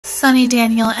Sonny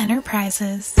Daniel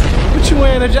Enterprises. What you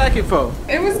wearing a jacket for?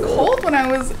 It was cold when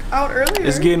I was out earlier.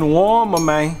 It's getting warmer,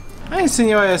 man. I ain't seen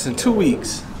your ass in 2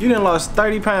 weeks. You done lost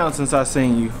 30 pounds since I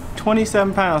seen you.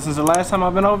 27 pounds since the last time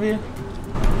I've been over here.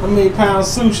 How many pounds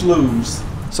Sush lose?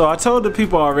 So I told the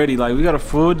people already, like, we got a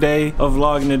full day of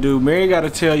vlogging to do. Mary gotta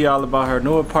tell y'all about her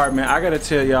new apartment. I gotta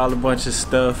tell y'all a bunch of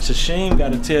stuff. Shashim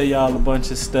gotta tell y'all a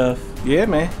bunch of stuff. Yeah,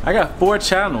 man. I got 4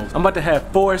 channels. I'm about to have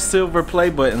 4 silver play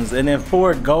buttons and then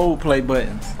 4 gold play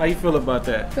buttons. How you feel about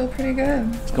that? Feel pretty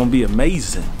good. It's gonna be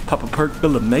amazing. Papa Perk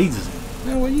feel amazing.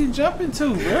 Man, where you jumping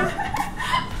to, bro?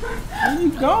 Where you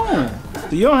going?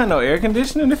 You don't have no air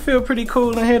conditioning. It feel pretty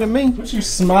cool in here to me. What you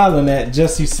smiling at,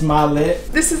 Jussie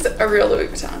Smollett? This is a real Louis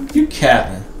Vuitton. You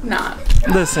capping. Not.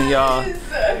 Listen, y'all.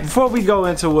 Before we go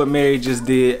into what Mary just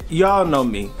did, y'all know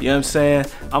me. You know what I'm saying?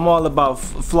 I'm all about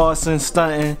flossing,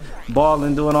 stunting,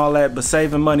 balling, doing all that, but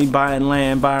saving money, buying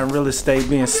land, buying real estate,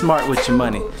 being smart with your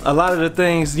money. A lot of the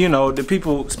things, you know, that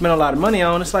people spend a lot of money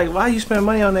on, it's like, why you spend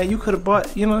money on that? You could have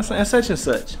bought, you know what I'm saying, such and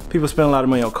such. People spend a lot of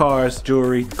money on cars,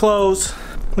 jewelry, clothes.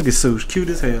 Look at Sush, cute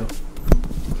as hell.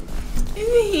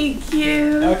 Isn't he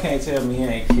cute? Y'all can't tell me he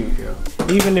ain't cute, yo.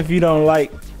 Even if you don't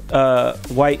like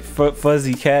white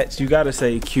fuzzy cats, you gotta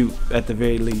say cute at the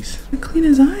very least. Clean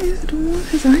his eyes. I don't want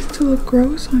his eyes to look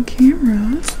gross on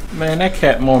camera. Man, that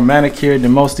cat more manicured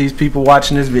than most of these people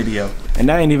watching this video. And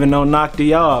that ain't even no knock to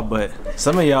y'all, but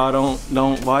some of y'all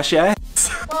don't wash your ass.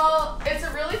 Well, it's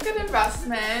a really good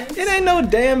investment. It ain't no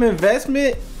damn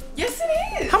investment. Yes,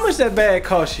 it is. How much that bag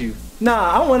cost you?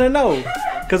 Nah, I wanna know.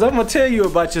 Cause I'm gonna tell you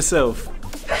about yourself.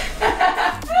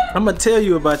 I'm gonna tell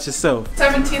you about yourself.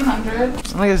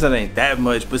 1,700. I guess that ain't that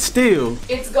much, but still.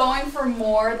 It's going for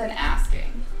more than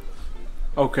asking.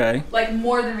 Okay. Like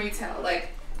more than retail. Like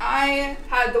I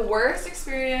had the worst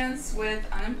experience with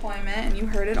unemployment, and you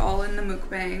heard it all in the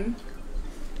mukbang.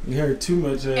 You heard too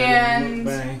much of it. And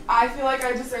Mukbang. I feel like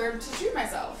I deserve to treat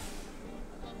myself.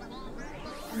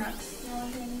 And that's the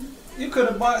only thing. You could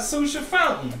have bought Sushi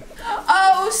Fountain.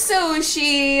 Oh,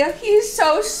 Sushi, he's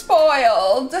so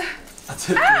spoiled.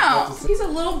 Ow, he's a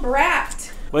little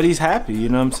brat. But he's happy, you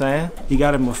know what I'm saying? He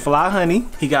got him a fly honey.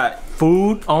 He got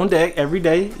food on deck every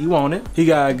day. He want it. He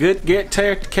got a good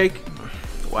caretaker.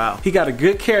 Wow. He got a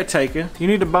good caretaker. You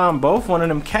need to buy him both one of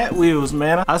them cat wheels,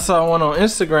 man. I saw one on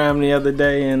Instagram the other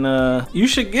day, and you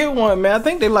should get one, man. I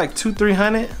think they like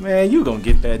 $200-300. Man, you gonna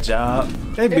get that job.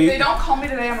 If they don't call me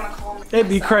today, I'm gonna call them. It'd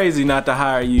be crazy not to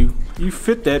hire you. You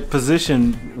fit that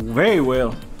position very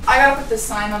well. I gotta put this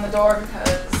sign on the door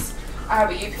because I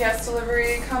have a UPS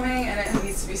delivery coming and it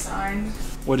needs to be signed.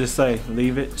 What'd it say?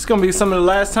 Leave it. It's gonna be some of the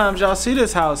last times y'all see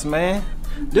this house, man.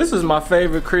 This is my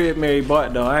favorite crib Mary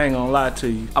bought, though. I ain't gonna lie to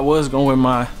you. I was gonna wear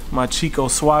my Chico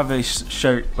Suave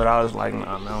shirt, but I was like,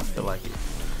 nah, man, I don't feel like it.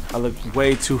 I look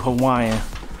way too Hawaiian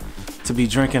to be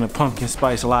drinking a pumpkin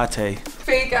spice latte.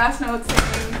 Fake ass notes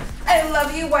saying, I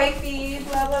love you, wifey,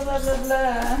 blah, blah, blah, blah,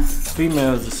 blah.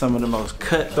 Females are some of the most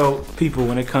cutthroat people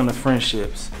when it comes to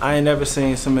friendships. I ain't never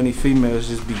seen so many females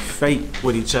just be fake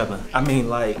with each other. I mean,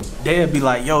 like, they'll be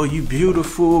like, yo, you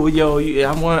beautiful, yo,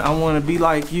 I want to be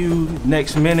like you.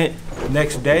 Next minute,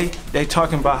 next day, they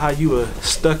talking about how you a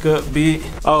stuck up bitch.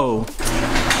 Oh,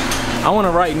 I want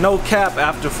to write no cap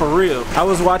after for real. I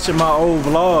was watching my old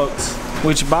vlogs.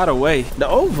 Which, by the way, the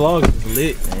old vlog is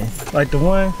lit, man. Like the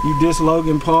one you diss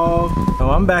Logan Paul.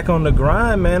 Oh, I'm back on the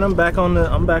grind, man. I'm back on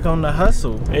the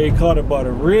hustle. Eric Carter bought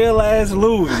a real ass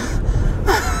Louis.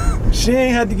 She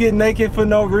ain't had to get naked for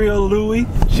no real Louis.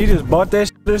 She just bought that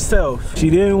shit herself. She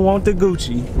didn't want the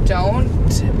Gucci.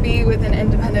 Don't be with an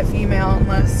independent female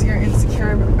unless you're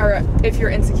insecure, or if you're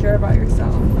insecure about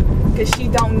yourself, because she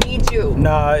don't need you.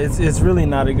 Nah, it's really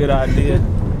not a good idea.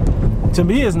 To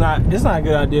me, it's not a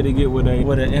good idea to get with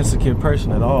an insecure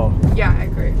person at all. Yeah, I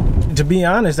agree. To be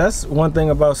honest, that's one thing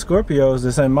about Scorpios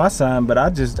that's in my sign, but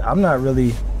I'm not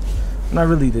really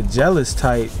the jealous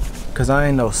type, cause I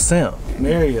ain't no simp.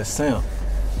 Mary a simp.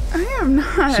 I am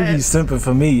not. She be simping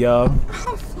for me, y'all.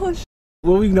 What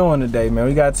we doing today, man?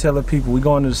 We gotta tell the people we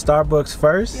going to the Starbucks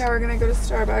first. Yeah, we're gonna go to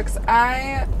Starbucks.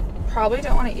 I probably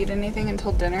don't want to eat anything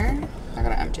until dinner. I'm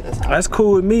gonna empty this out. That's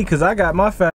cool with me, cause I got my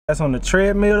fat ass on the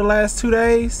treadmill the last 2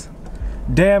 days.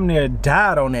 Damn near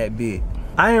died on that bit.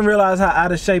 I didn't realize how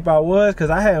out of shape I was, cause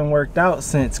I hadn't worked out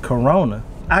since Corona.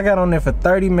 I got on there for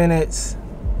 30 minutes,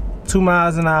 2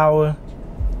 miles an hour,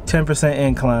 10%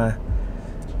 incline,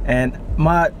 and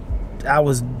I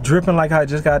was dripping like I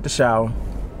just got the shower.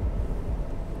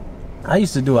 I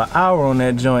used to do an hour on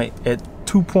that joint at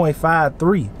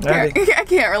 2.53. I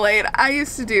can't relate. I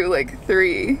used to do like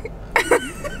 3.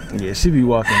 Yeah, she be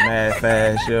walking mad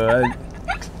fast, yo.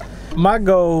 My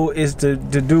goal is to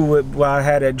do what I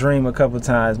had that dream a couple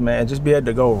times, man. Just be able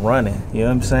to go running. You know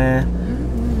what I'm saying?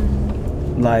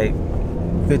 Mm-hmm. Like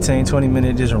 15, 20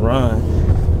 minutes just run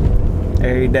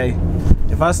every day.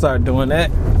 If I start doing that,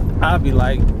 I'll be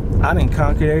like, I done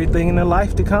conquered everything in the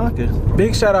life to conquer.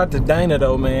 Big shout out to Dana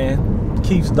though, man.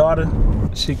 Keith's daughter.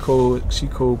 She cool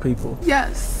people.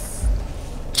 Yes.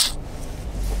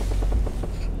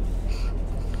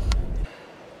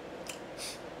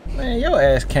 Man, your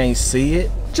ass can't see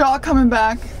it. Jaw coming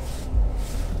back.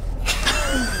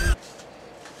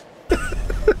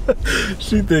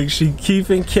 She thinks she Keith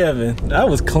and Kevin. That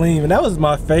was clean. That was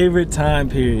my favorite time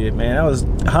period, man. That was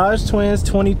Hodge Twins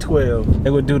 2012. They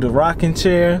would do the rocking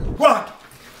chair. Rock!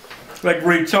 Like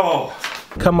Ray Charles.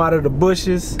 Come out of the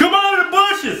bushes. Come out of the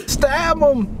bushes! Stab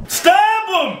them! Stab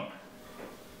them!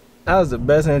 That was the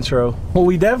best intro. Well,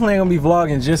 we definitely ain't gonna be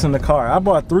vlogging just in the car. I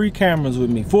brought 4 cameras with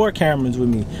me.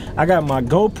 I got my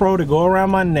GoPro to go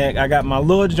around my neck. I got my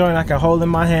little joint I can hold in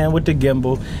my hand with the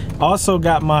gimbal. Also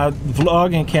got my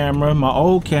vlogging camera, my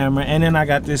old camera, and then I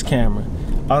got this camera.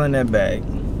 All in that bag.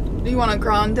 You want a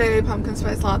grande pumpkin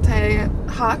spice latte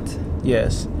hot?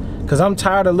 Yes. Cause I'm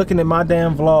tired of looking at my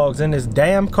damn vlogs in this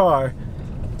damn car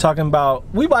talking about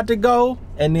we about to go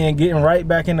and then getting right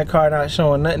back in the car not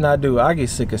showing nothing I do. I get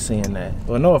sick of seeing that.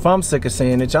 Well, no, if I'm sick of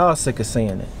seeing it, y'all sick of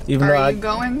seeing it. Even though Are you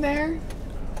going there?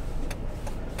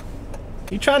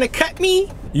 You trying to cut me?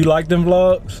 You like them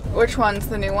vlogs? Which ones?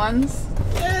 The new ones?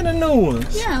 Yeah, the new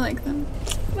ones. Yeah, I like them.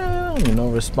 No, no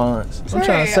response. Sorry, I'm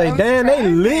trying to say, damn, they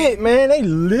lit, man. They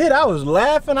lit. I was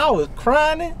laughing. I was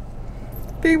crying.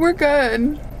 They were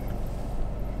good.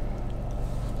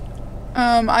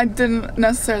 I didn't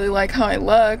necessarily like how I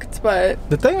looked, but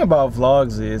the thing about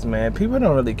vlogs is, man, people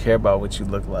don't really care about what you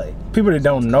look like. People that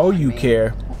don't know you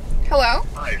care. Hello?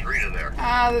 Hi, is Rita there?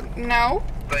 No.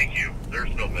 Thank you.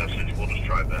 There's no message. We'll just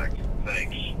try back.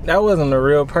 Thanks. That wasn't a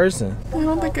real person. I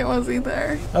don't think it was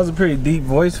either. That was a pretty deep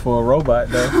voice for a robot,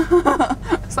 though.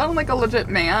 Sounded like a legit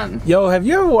man. Yo, have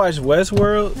you ever watched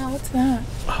Westworld? No, what's that?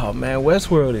 Oh, man,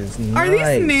 Westworld is nice. Are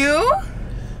these new?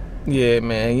 Yeah,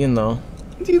 man, you know.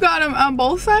 You got them on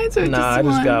both sides or nah, just I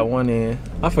one? just got one in.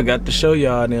 I forgot to show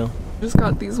y'all them. Just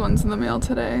got these ones in the mail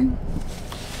today. And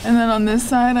then on this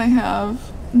side I have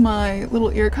my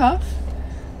little ear cuff,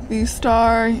 the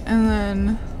star, and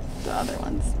then the other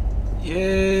ones.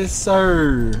 Yes,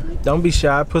 sir. Don't be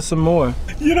shy, put some more.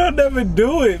 You don't never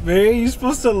do it, man. You're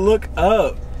supposed to look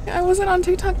up. I wasn't on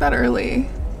TikTok that early.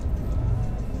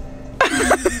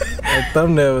 That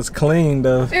thumbnail was clean,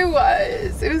 though. It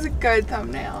was. It was a good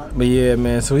thumbnail. But yeah,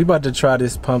 man, so we about to try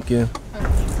this pumpkin.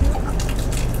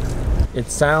 It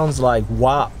sounds like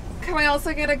WAP. Can we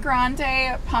also get a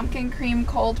grande pumpkin cream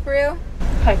cold brew?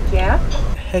 Heck yeah.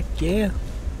 Heck yeah.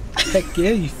 Heck yeah,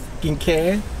 you fucking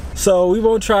can. So we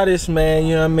won't try this, man,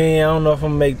 you know what I mean? I don't know if I'm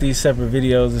gonna make these separate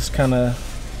videos. It's kind of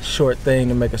short thing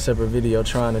to make a separate video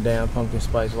trying the damn pumpkin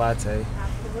spice latte.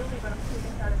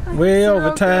 Way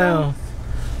over town.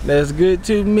 That's good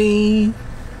to me.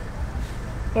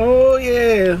 Oh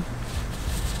yeah.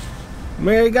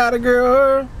 Mary got a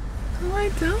girl. Oh, I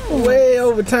don't. Way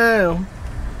over town.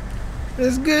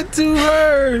 It's good to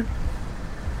her.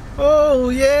 Oh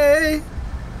yeah.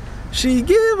 She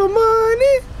give her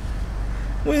money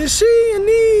when she in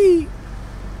need.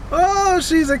 Oh,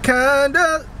 she's a kind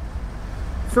of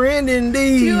friend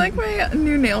indeed. Do you like my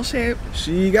new nail shape?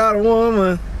 She got a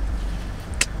woman.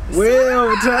 Way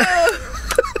over town.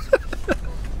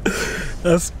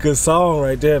 That's a good song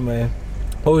right there, man.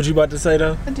 What was you about to say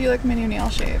though? Do you like my new nail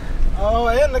shape? Oh,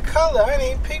 and the color. I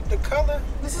didn't even peep the color.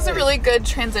 This is a really good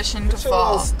transition to It's your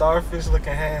fall. little starfish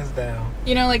looking hands down.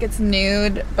 You know, like it's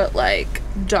nude, but like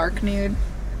dark nude.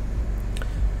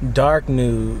 Dark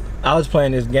nude. I was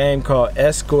playing this game called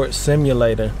Escort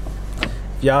Simulator.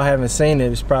 If y'all haven't seen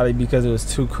it, it's probably because it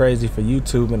was too crazy for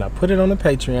YouTube, and I put it on the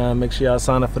Patreon. Make sure y'all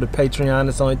sign up for the Patreon.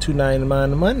 It's only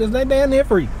 $2.99 a month. It's that damn near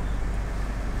free.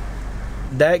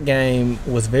 That game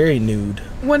was very nude.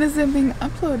 When is it being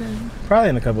uploaded? Probably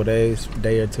in a couple days,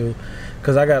 day or two.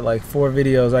 Cause I got like 4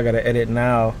 videos I gotta edit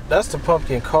now. That's the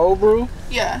pumpkin cold brew.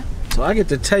 Yeah. So I get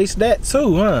to taste that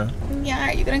too, huh? Yeah,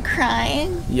 are you gonna cry?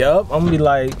 Yup, I'm gonna be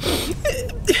like,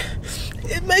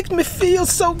 it makes me feel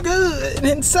so good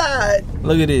inside.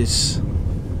 Look at this. You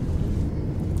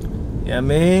know what I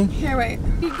mean? Here, wait.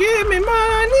 You give me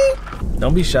money.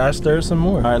 Don't be shy, stir some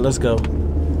more. All right, let's go.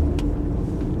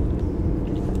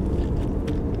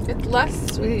 It's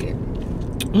less sweet.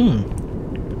 Mmm.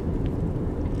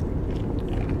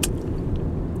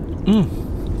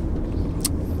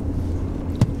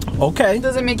 Okay.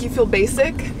 Does it make you feel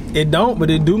basic? It don't, but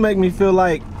it do make me feel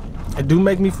like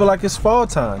it's fall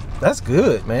time. That's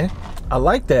good, man. I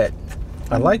like that.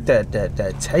 I like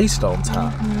that taste on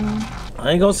top.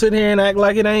 I ain't gonna sit here and act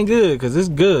like it ain't good, cause it's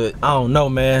good. I don't know,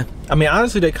 man. I mean,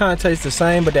 honestly, they kind of taste the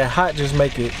same, but that hot just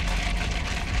make it.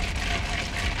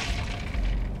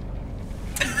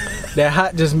 That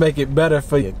hot just make it better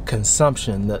for your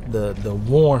consumption. The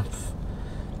warmth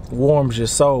warms your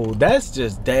soul. That's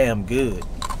just damn good.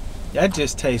 That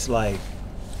just tastes like.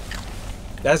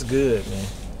 That's good, man.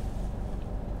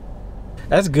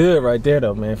 That's good right there,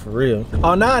 though, man, for real.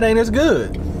 Oh, nah, it ain't as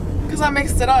good. Because I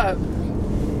mixed it up.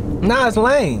 Nah, it's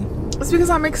lame. It's because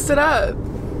I mixed it up.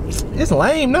 It's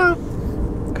lame, no.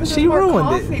 She ruined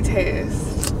coffee it.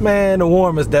 Taste. Man, the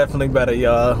warm is definitely better,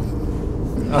 y'all.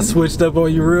 I switched up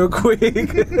on you real quick. I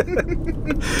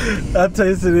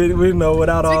tasted it,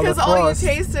 without all the frost. Because all you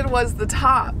tasted was the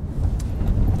top.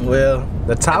 Well,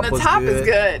 the top was good. And the top is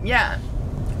good, yeah.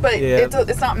 But yeah.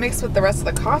 It's not mixed with the rest of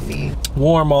the coffee.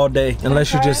 Warm all day,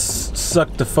 unless you just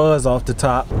suck the fuzz off the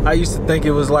top. I used to think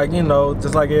it was like,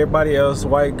 just like everybody else,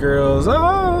 white girls.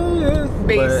 Oh, yeah.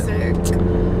 Basic.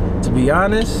 But to be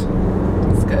honest,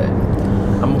 it's good.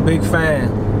 I'm a big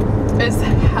fan. It's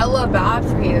hella bad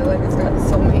for you. Like, it's got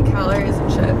so many calories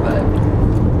and shit, but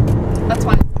that's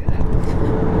why it's good.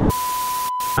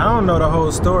 I don't know the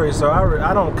whole story, so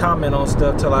I don't comment on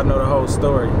stuff till I know the whole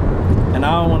story. And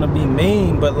I don't want to be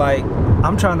mean, but like,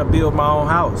 I'm trying to build my own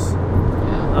house.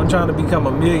 Yeah. I'm trying to become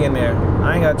a millionaire.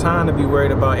 I ain't got time to be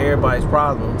worried about everybody's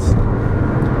problems.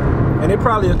 And it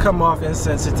probably will come off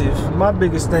insensitive. My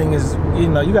biggest thing is,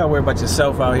 you gotta worry about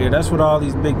yourself out here. That's what all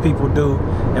these big people do.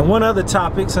 And one other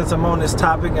topic, since I'm on this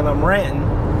topic and I'm ranting,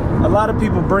 a lot of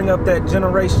people bring up that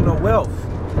generational wealth.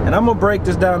 And I'm gonna break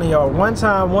this down to y'all one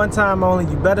time only.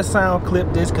 You better sound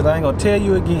clip this, because I ain't gonna tell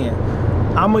you again.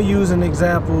 I'm gonna use an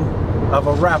example of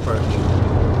a rapper.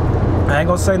 I ain't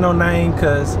gonna say no name,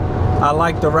 because I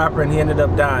like the rapper and he ended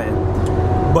up dying.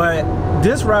 But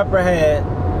this rapper had,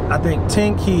 I think,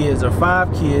 10 kids or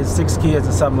 5 kids, 6 kids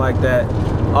or something like that,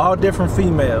 all different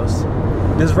females.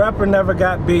 This rapper never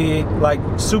got big, like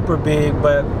super big,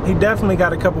 but he definitely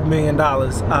got a couple $1 million out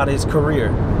of his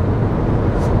career.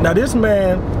 Now this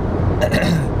man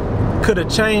could have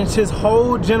changed his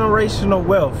whole generational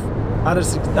wealth out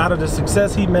of the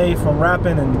success he made from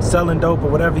rapping and selling dope or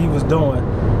whatever he was doing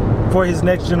for his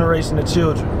next generation of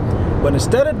children. But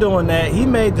instead of doing that, he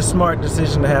made the smart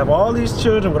decision to have all these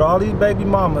children with all these baby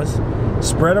mamas,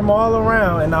 spread them all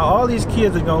around, and now all these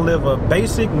kids are gonna live a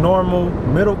basic, normal,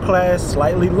 middle class,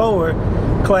 slightly lower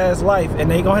class life,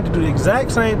 and they gonna have to do the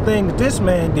exact same thing that this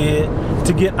man did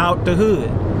to get out the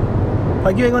hood.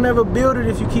 Like, you ain't gonna ever build it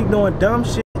if you keep doing dumb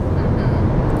shit.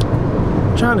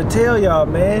 I'm trying to tell y'all,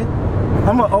 man.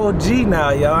 I'm an OG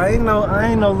now, y'all. I ain't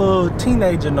no little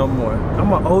teenager no more.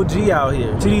 I'm an OG out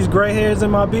here. See these gray hairs in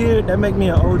my beard? That make me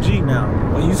an OG now.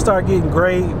 When you start getting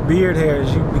gray beard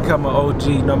hairs, you become an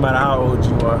OG no matter how old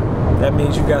you are. That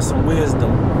means you got some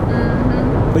wisdom.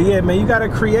 But yeah, man, you gotta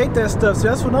create that stuff. So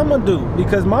that's what I'm gonna do.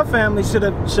 Because my family should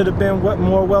have been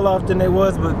more well off than they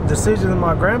was, but decisions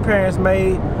my grandparents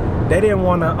made, they didn't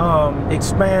want to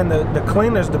expand the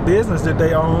cleaners, the business that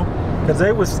they own, because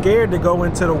they were scared to go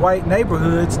into the white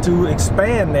neighborhoods to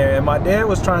expand there. And my dad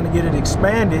was trying to get it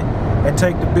expanded and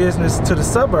take the business to the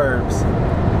suburbs.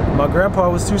 My grandpa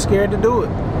was too scared to do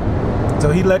it. So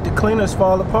he let the cleaners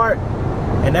fall apart.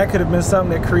 And that could have been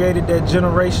something that created that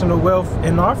generational wealth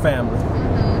in our family.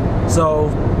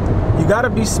 So you gotta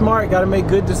be smart, gotta make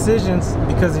good decisions,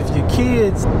 because if your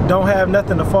kids don't have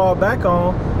nothing to fall back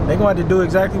on, they're going to do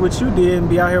exactly what you did and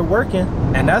be out here working.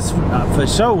 And that's for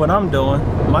sure what I'm doing.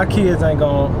 My kids ain't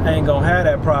gonna have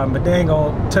that problem, but they ain't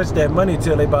gonna touch that money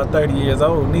till they about 30 years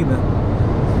old neither.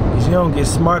 Because you don't get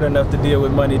smart enough to deal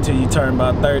with money till you turn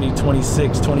about 30,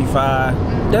 26, 25.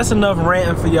 That's enough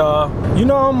ranting for y'all. I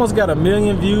almost got 1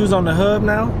 million views on the hub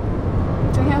now.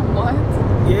 Damn, what?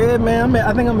 Yeah, man,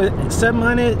 I think I'm at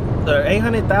 700 or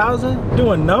 800,000.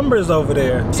 Doing numbers over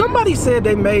there. Somebody said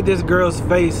they made this girl's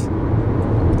face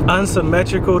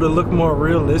unsymmetrical to look more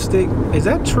realistic. Is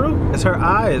that true? Is her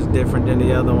eye is different than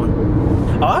the other one?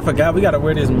 Oh, I forgot we gotta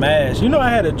wear this mask. I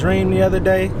had a dream the other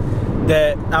day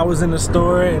that I was in the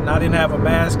store and I didn't have a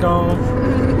mask on,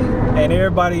 and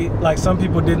everybody, like some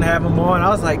people didn't have them on. I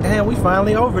was like, damn, we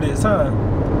finally over this, huh?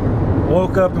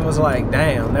 Woke up and was like,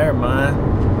 damn, never mind.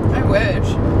 I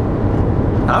wish.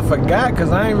 I forgot, because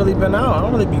I ain't really been out. I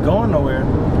don't really be going nowhere.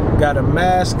 Got a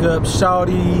mask up,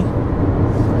 shawty.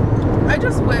 I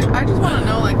just want to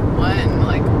know,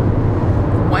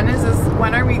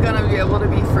 when are we gonna be able to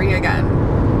be free again?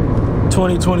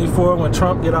 2024, when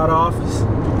Trump get out of office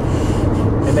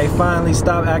and they finally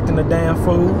stop acting a damn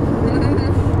fool.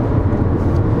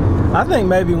 I think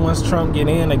maybe once Trump get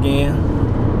in again,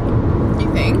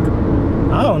 think?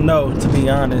 I don't know, to be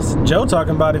honest. Joe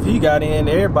talking about if he got in,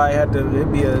 everybody had to,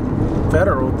 it'd be a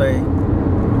federal thing.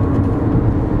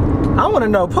 I want to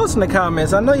know, post in the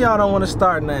comments. I know y'all don't want to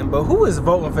start nothing, but who is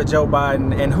voting for Joe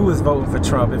Biden and who is voting for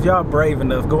Trump? If y'all brave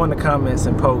enough, go in the comments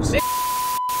and post.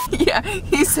 Yeah,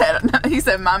 he said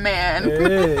my man. Yeah,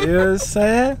 you know what I'm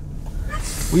saying?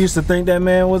 We used to think that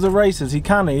man was a racist. He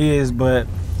kind of is, but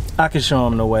I could show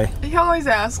him the way. He always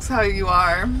asks how you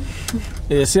are.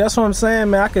 Yeah, see, that's what I'm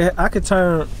saying, man. I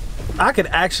could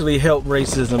actually help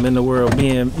racism in the world,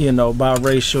 being, you know,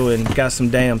 biracial and got some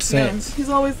damn sense. Yeah, he's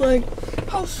always like,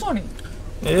 how's Sonny?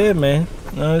 Yeah, man.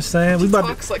 You know what I'm saying? He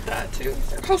talks like that too.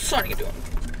 How's Sonny doing?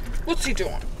 What's he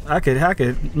doing? I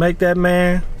could make that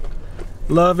man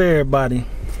love everybody.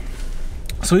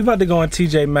 So we about to go on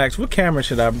TJ Maxx. What camera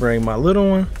should I bring? My little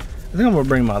one? I think I'm gonna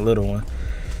bring my little one.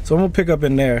 So I'm gonna pick up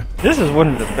in there. This is one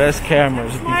of the best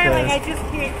cameras because I just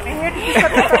can't. I heard you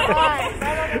put it on.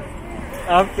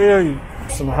 I feel you.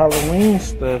 Some Halloween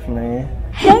stuff, man.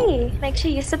 Hey, make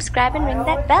sure you subscribe and ring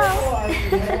that bell.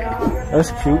 That's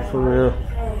cute for real.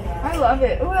 I love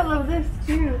it. Oh, I love this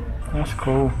too. That's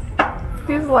cool.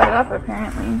 These light up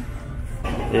apparently.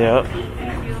 Yep.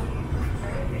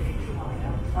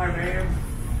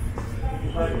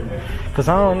 Cause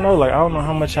I don't know, like I don't know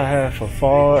how much I have for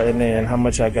fall and then how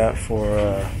much I got for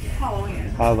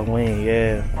Halloween.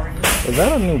 Yeah. Is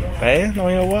that a new band on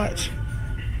your watch?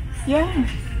 Yeah.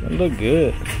 That look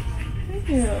good. Thank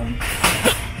you.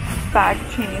 Bag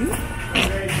chain.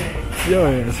 Yo,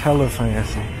 it's hella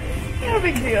fancy. No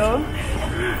big deal.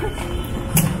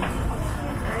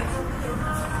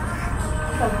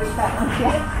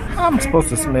 How am I supposed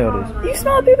to smell this? You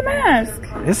smell it through the mask.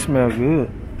 It smells good.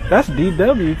 That's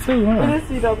DW too, huh?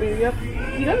 It is DW, yep.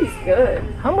 DW's good.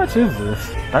 How much is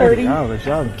this? $30.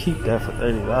 Y'all can keep that for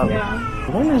 $30.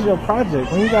 Yeah. When is your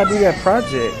project? When you gotta do that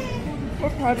project?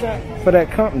 What project? For that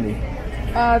company?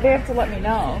 They have to let me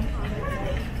know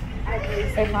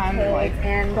if I'm like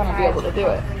gonna be able to do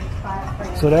it.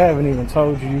 So they haven't even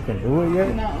told you can do it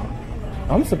yet? No.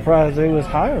 I'm surprised they was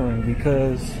hiring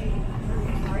because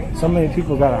so many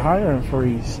people got a hiring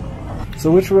freeze. So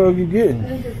which road you getting?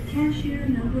 Cashier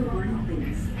number 1,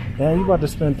 please. Damn, you about to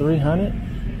spend $300?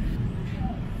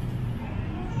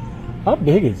 How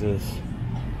big is this?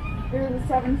 It was a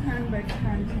 710 by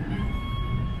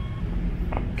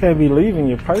 1010. Can't be leaving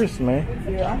your purse, man.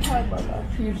 Dude, I've had like a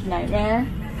huge nightmare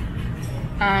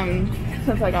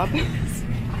since I got this.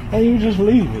 Hey, you just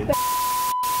leave it.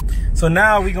 So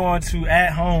now we going to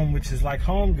At Home, which is like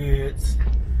Home Goods.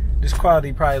 This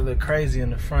quality probably look crazy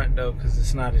in the front though, because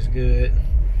it's not as good.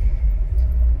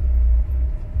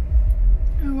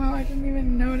 Oh wow, I didn't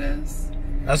even notice.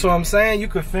 That's what I'm saying. You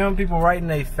could film people right in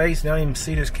their face. They don't even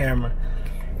see this camera.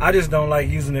 I just don't like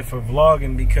using it for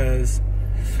vlogging because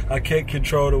I can't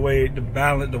control the way the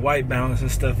white balance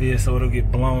and stuff is, so it'll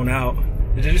get blown out.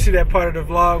 Did you see that part of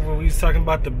the vlog where we was talking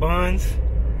about the buns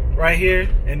right here?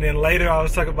 And then later I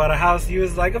was talking about a house. You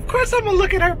was like, of course I'm gonna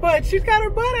look at her butt. She's got her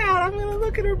butt out. I'm gonna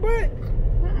look at her butt.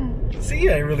 See,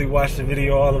 you ain't really watched the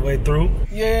video all the way through.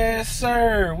 Yes,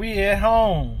 sir. We at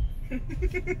home.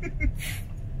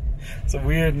 It's a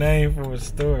weird name for a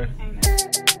store.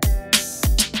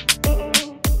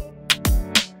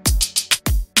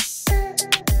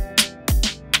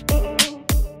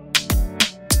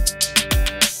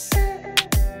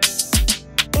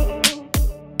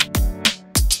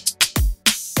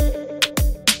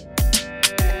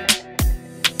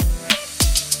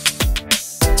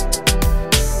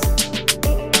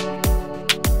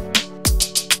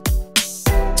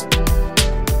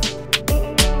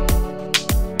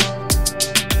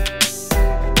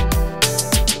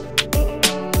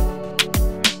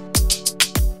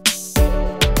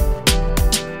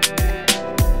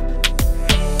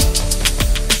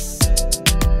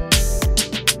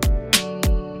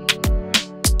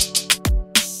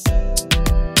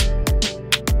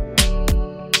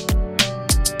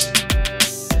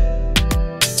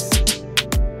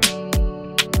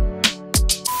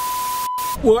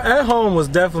 Well, At Home was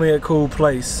definitely a cool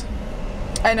place.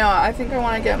 I know, I think I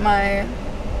want to get my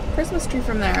Christmas tree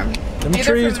from there. Them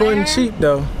trees wasn't cheap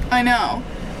though. I know.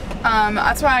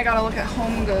 That's why I gotta look at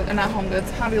Home Goods, not Home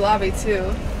Goods, Hobby Lobby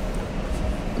too.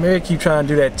 Mary keep trying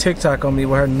to do that TikTok on me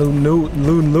with her new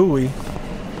Louis. You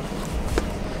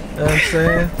know what I'm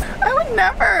saying? I would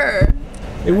never.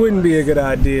 It wouldn't be a good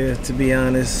idea, to be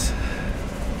honest.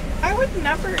 I would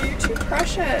never. You're too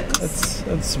precious.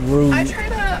 That's rude. I try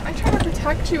to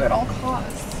protect you at all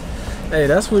costs. Hey,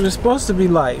 that's what it's supposed to be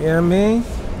like, you know what I mean?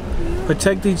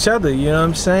 Protect each other, you know what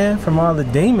I'm saying? From all the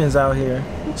demons out here.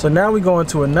 So now we going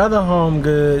to another Home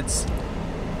Goods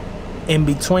in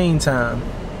between time.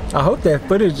 I hope that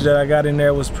footage that I got in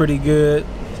there was pretty good.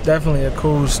 It's definitely a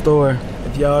cool store.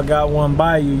 If y'all got one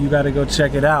by you, you gotta go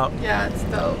check it out. Yeah, it's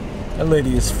dope. That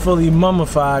lady is fully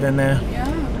mummified in there. Yeah.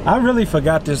 I really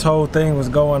forgot this whole thing was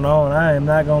going on. I am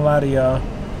not gonna lie to y'all.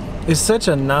 It's such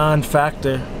a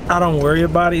non-factor. I don't worry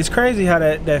about it. It's crazy how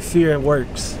that fear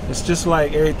works. It's just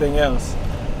like everything else.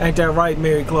 Ain't that right,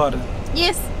 Mary Claudia?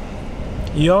 Yes.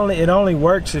 It only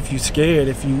works if you're scared,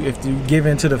 if you give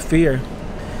into the fear.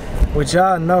 Which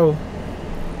y'all know,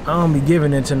 I don't be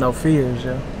giving into no fears,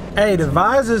 yo. Hey, the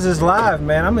visors is live,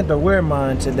 man. I meant to wear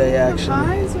mine today, actually.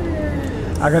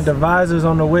 Visors. I got the visors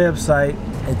on the website.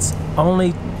 It's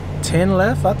only 10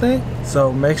 left, I think.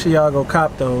 So make sure y'all go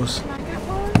cop those. Can I get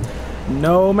one?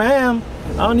 No, ma'am.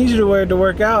 I don't need you to wear it to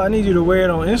work out. I need you to wear it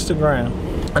on Instagram.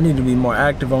 I need to be more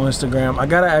active on Instagram. I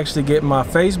gotta actually get my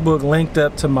Facebook linked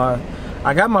up to my...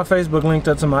 I got my Facebook linked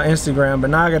up to my Instagram, but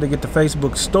now I gotta get the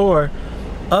Facebook store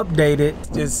updated.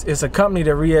 It's a company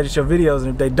that re-edits your videos, and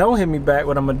if they don't hit me back,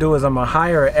 what I'm gonna do is I'm gonna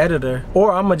hire an editor,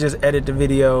 or I'm gonna just edit the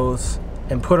videos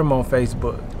and put them on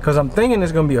Facebook. Cause I'm thinking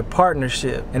it's gonna be a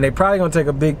partnership, and they probably gonna take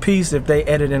a big piece if they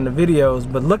edit in the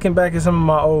videos. But looking back at some of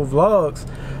my old vlogs,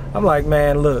 I'm like,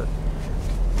 man, look,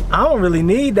 I don't really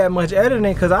need that much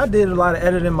editing because I did a lot of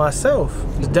editing myself.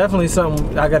 It's definitely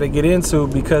something I gotta get into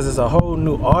because it's a whole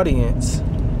new audience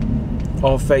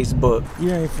on Facebook.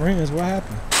 You ain't friends, what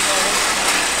happened?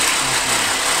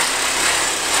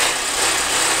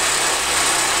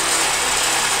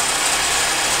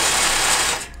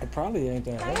 It probably ain't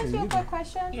that Can I ask heavy you a either. quick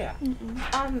question? Yeah.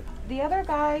 The other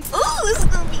guy. Ooh, this is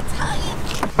gonna be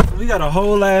tight. We got a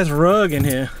whole ass rug in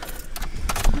here.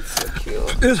 So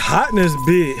cute. It's hot in this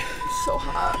bit. So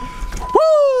hot.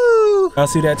 Woo! Y'all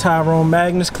see that Tyrone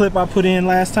Magnus clip I put in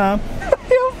last time?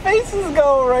 Your face is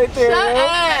going right there. Shut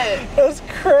yo. up. That's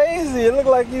crazy. It looked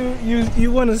like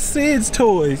you one of Sid's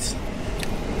toys.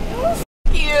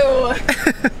 You.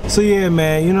 So yeah,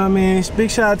 man, you know what I mean?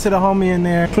 Big shout out to the homie in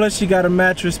there. Plus she got a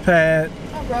mattress pad,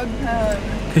 A rug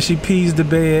pad. cause she pees the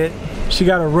bed. She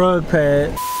got a rug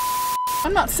pad.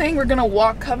 I'm not saying we're gonna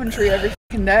walk Coventry every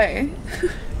fucking day.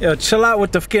 Yo, chill out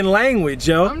with the fucking language,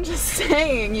 yo. I'm just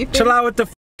saying. You think Chill out with the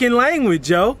fucking language,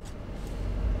 yo.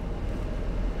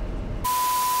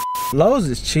 Lowe's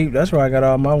is cheap. That's where I got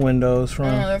all my windows from.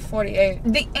 Oh, they're 48.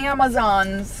 The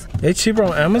Amazons. They cheaper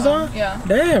on Amazon? Yeah.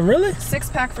 Damn, really?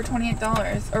 6-pack for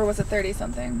 $28, or was it 30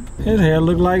 something? His hair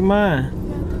look like mine.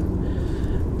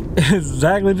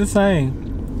 Exactly the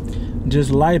same. Just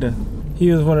lighter.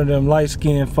 He was one of them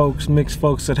light-skinned folks, mixed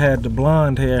folks that had the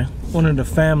blonde hair. One of the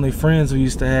family friends we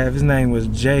used to have, his name was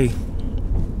Jay.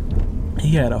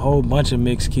 He had a whole bunch of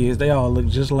mixed kids. They all looked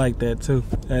just like that too.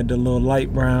 They had the little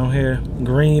light brown hair,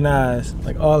 green eyes.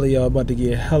 Like all of y'all about to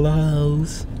get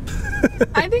hellos.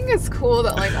 I think it's cool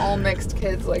that like all mixed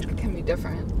kids like can be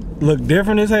different. Look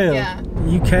different as hell. Yeah.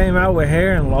 You came out with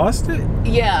hair and lost it?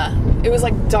 Yeah. It was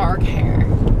like dark hair.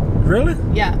 Really?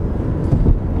 Yeah.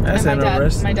 That's And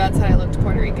interesting. my dad said I looked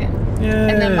Puerto Rican. Yeah.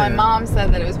 And then my mom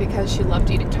said that it was because she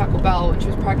loved eating Taco Bell when she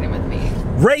was pregnant with me.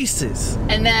 Racist.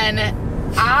 And then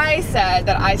I said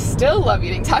that I still love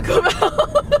eating Taco Bell.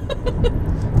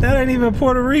 That ain't even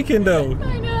Puerto Rican though.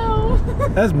 I know.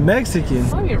 That's Mexican.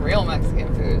 I mean real Mexican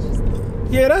food. It's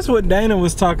just... Yeah, that's what Dana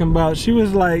was talking about. She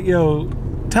was like, yo,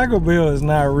 Taco Bell is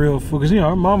not real food. Because, you know,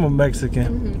 her mama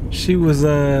Mexican. She was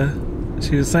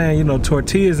saying, you know,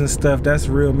 tortillas and stuff, that's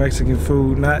real Mexican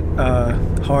food, not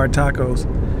hard tacos.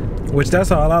 Which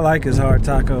that's all I like is hard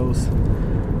tacos.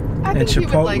 I And think you would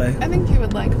Chipotle. like. I think you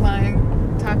would like my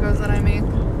tacos that I make.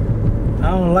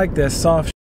 I don't like that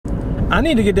soft I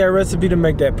need to get that recipe to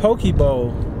make that poke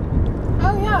bowl.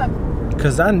 Oh yeah.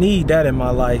 Because I need that in my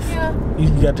life. Yeah. You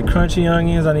got the crunchy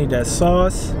onions, I need that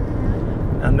sauce.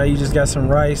 I know you just got some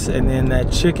rice and then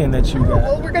that chicken that you Oh, got.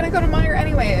 well, we're gonna go to Meyer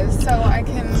anyways, so I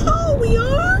can. Oh, we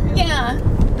are? Yeah.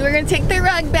 We're gonna take the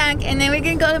rug back and then we're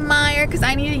gonna go to Meyer because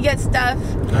I need to get stuff.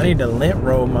 I need to lint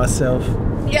roll myself.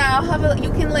 Yeah, I'll have a.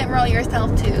 You can lint roll yourself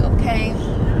too, okay?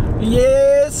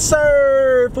 Yes,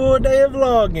 sir. Full day of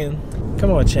vlogging.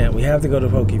 Come on, champ. We have to go to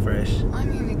Poke Fresh. I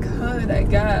mean, we could, I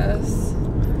guess.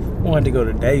 I wanted to go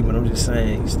today, but I'm just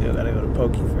saying, you still gotta go to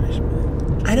Poke Fresh,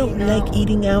 man. I don't like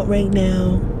eating out right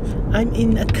now. I'm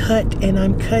in a cut and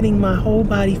I'm cutting my whole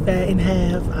body fat in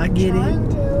half. I get Trying it.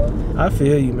 to. I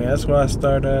feel you, man. That's why I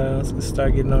start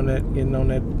getting on that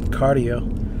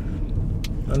cardio.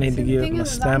 I need to The get thing my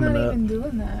is, I'm stamina not up. even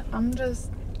doing that. I'm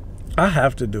just I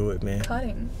have to do it, man.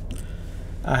 cutting.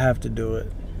 I have to do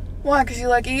it. Why? Because you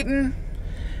like eating?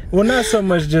 Well, not so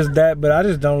much just that, but I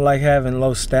just don't like having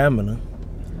low stamina.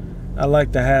 I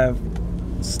like to have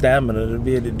stamina to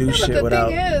be able to do Yeah, but shit the without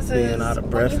thing is being out of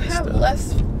breath when you and have stuff.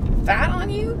 less fat on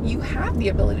you, you have the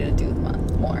ability to do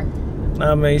more.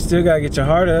 Nah, man, you still gotta get your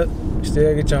heart up. You still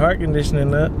gotta get your heart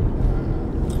conditioning up.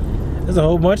 There's a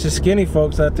whole bunch of skinny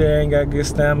folks out there that ain't got good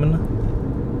stamina.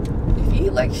 If you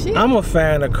eat like shit. I'm a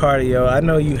fan of cardio. I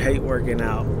know you hate working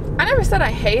out. I never said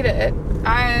I hate it.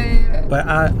 But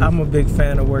I'm a big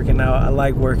fan of working out. I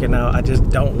like working out. I just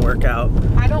don't work out.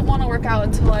 I don't want to work out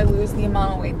until I lose the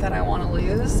amount of weight that I want to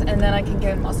lose, and then I can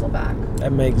get muscle back.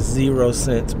 That makes 0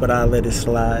 sense, but I let it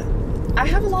slide. I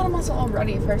have a lot of muscle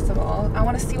already, first of all. I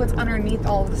want to see what's underneath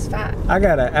all of this fat. I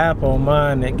got an app on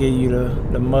mine that give you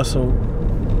the muscle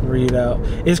readout.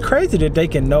 It's crazy that they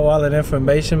can know all that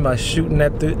information by shooting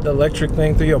that the electric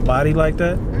thing through your body like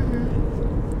that.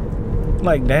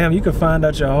 Like, damn, you can find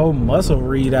out your whole muscle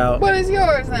readout. What is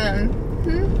yours then?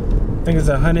 I think it's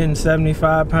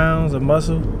 175 pounds of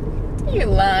muscle. You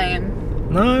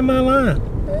lying. No, I'm not lying.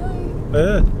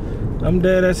 Really? Yeah, I'm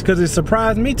dead. That's because it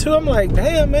surprised me too. I'm like,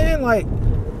 damn, man, like,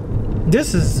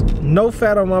 this is no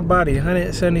fat on my body.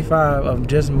 175 of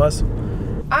just muscle.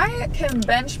 I can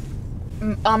bench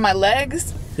on my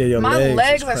legs. Yeah, your My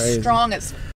legs are crazy. strong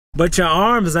as. But your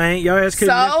arms ain't. Your ass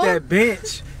couldn't lift So? that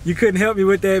bench. You couldn't help me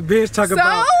with that bench. Talk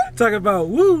about,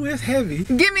 woo, it's heavy.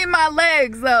 Give me my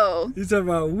legs though. You talking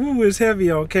about, woo, it's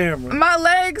heavy on camera. My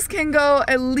legs can go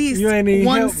at least You ain't even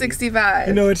help me. 165.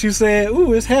 You know what you said?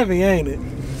 Ooh, it's heavy, ain't it?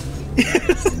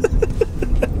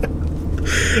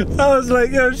 I was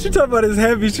like, yo, she talking about it's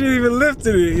heavy. She didn't even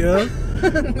lifted it, yo.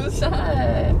 Shut.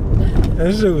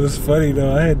 That shit was funny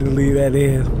though. I had to leave that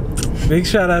in. Big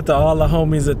shout out to all the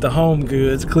homies at the Home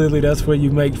Goods. Clearly that's where you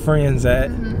make friends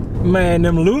at. Man,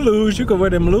 them Lulus, you can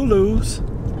wear them Lulus. I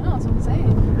know, that's what I'm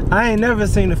saying. I ain't never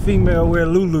seen a female wear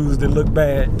Lulus that look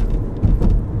bad.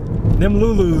 Them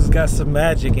Lulus got some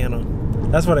magic in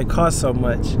them. That's why they cost so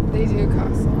much. They do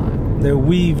cost a lot. They're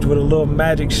weaved with a little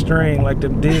magic string like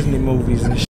them Disney movies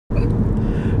and shit.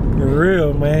 For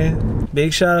real, man.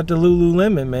 Big shout out to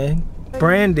Lululemon, man.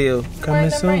 Brand deal coming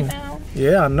soon. Right now.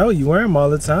 Yeah, I know. You wear them all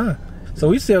the time. So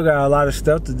we still got a lot of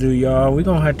stuff to do, y'all. We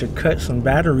gonna have to cut some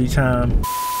battery time.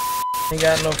 Ain't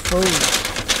got no food.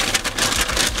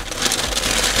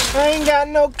 I ain't got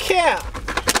no cap.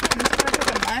 I'm just gonna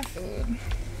cook up my food.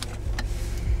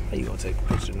 How you gonna take a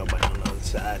picture of nobody on the other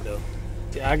side, though?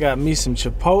 Yeah, I got me some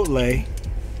Chipotle.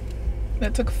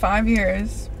 That took 5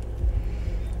 years.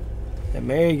 And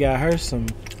Mary got her some.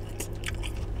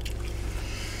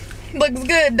 Looks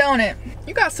good, don't it?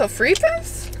 You got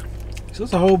sofritas? So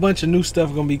there's a whole bunch of new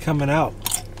stuff gonna be coming out.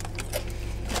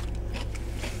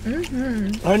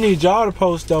 I need y'all to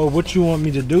post though what you want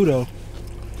me to do though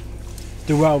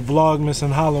throughout Vlogmas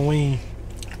and Halloween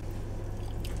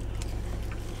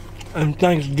and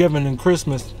Thanksgiving and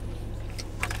Christmas.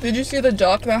 Did you see the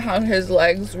jock that had his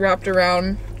legs wrapped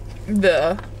around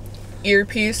the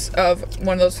earpiece of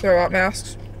one of those throw-out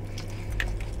masks?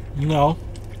 No.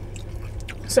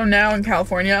 So now in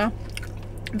California,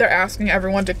 they're asking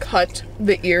everyone to cut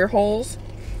the ear holes.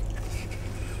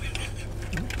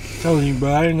 Telling you, bro,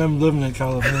 I ain't never living in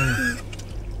California.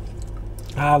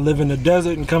 I live in the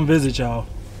desert and come visit y'all.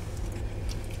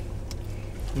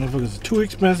 Motherfuckers are too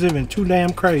expensive and too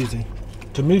damn crazy.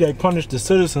 To me, they punish the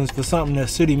citizens for something that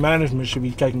city management should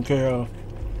be taking care of.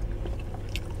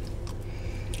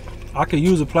 I could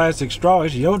use a plastic straw.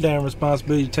 It's your damn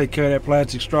responsibility to take care of that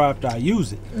plastic straw after I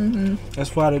use it.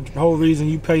 That's why the whole reason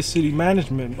you pay city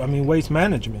management, waste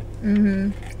management.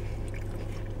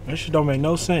 That shit don't make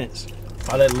no sense.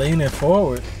 All that leaning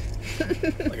forward.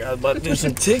 Like I was about to do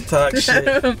some TikTok shit.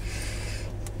 You know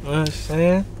what I'm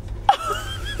saying?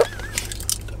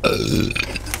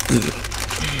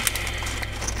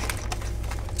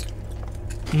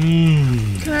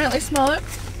 Can I at least smell it?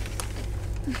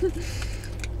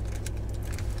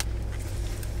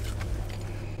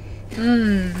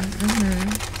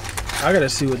 I gotta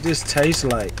see what this tastes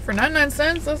like. For 99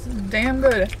 cents, that's damn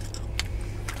good.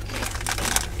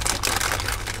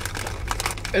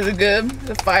 Is it good? Is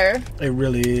it fire? It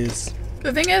really is.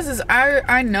 The thing is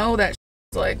I know that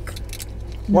like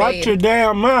Watch made. your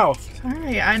damn mouth.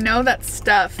 Sorry, I know that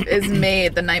stuff is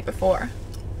made the night before.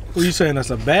 What you saying?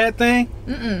 That's a bad thing?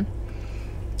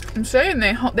 I'm saying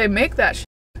they make that shit.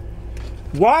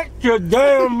 Watch your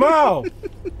damn mouth.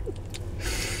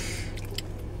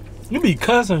 You be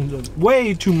cussing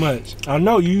way too much. I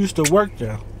know you used to work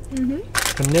there.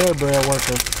 Panera Bread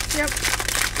worker. Yep.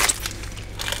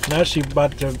 Now she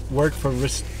about to work for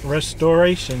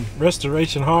restoration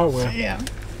hardware. Yeah.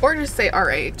 Or just say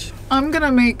RH. I'm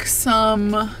gonna make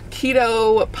some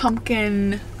keto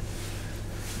pumpkin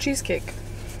cheesecake.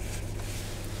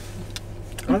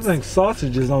 I think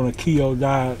sausage is on a keto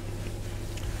diet.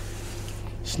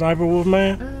 Sniper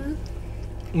Wolfman.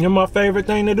 You know my favorite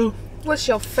thing to do? What's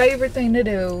your favorite thing to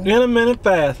do? Intermittent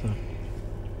fasting.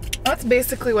 That's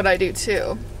basically what I do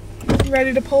too.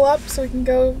 Ready to pull up so we can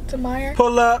go to Meyer?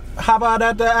 Pull up, how about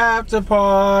at the after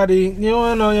party? You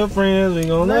and all your friends, we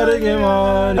gonna let it get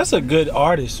money. That's a good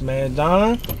artist, man.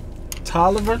 Don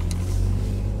Tolliver.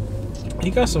 He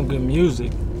got some good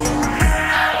music. Never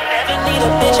need a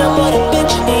bitch, I'm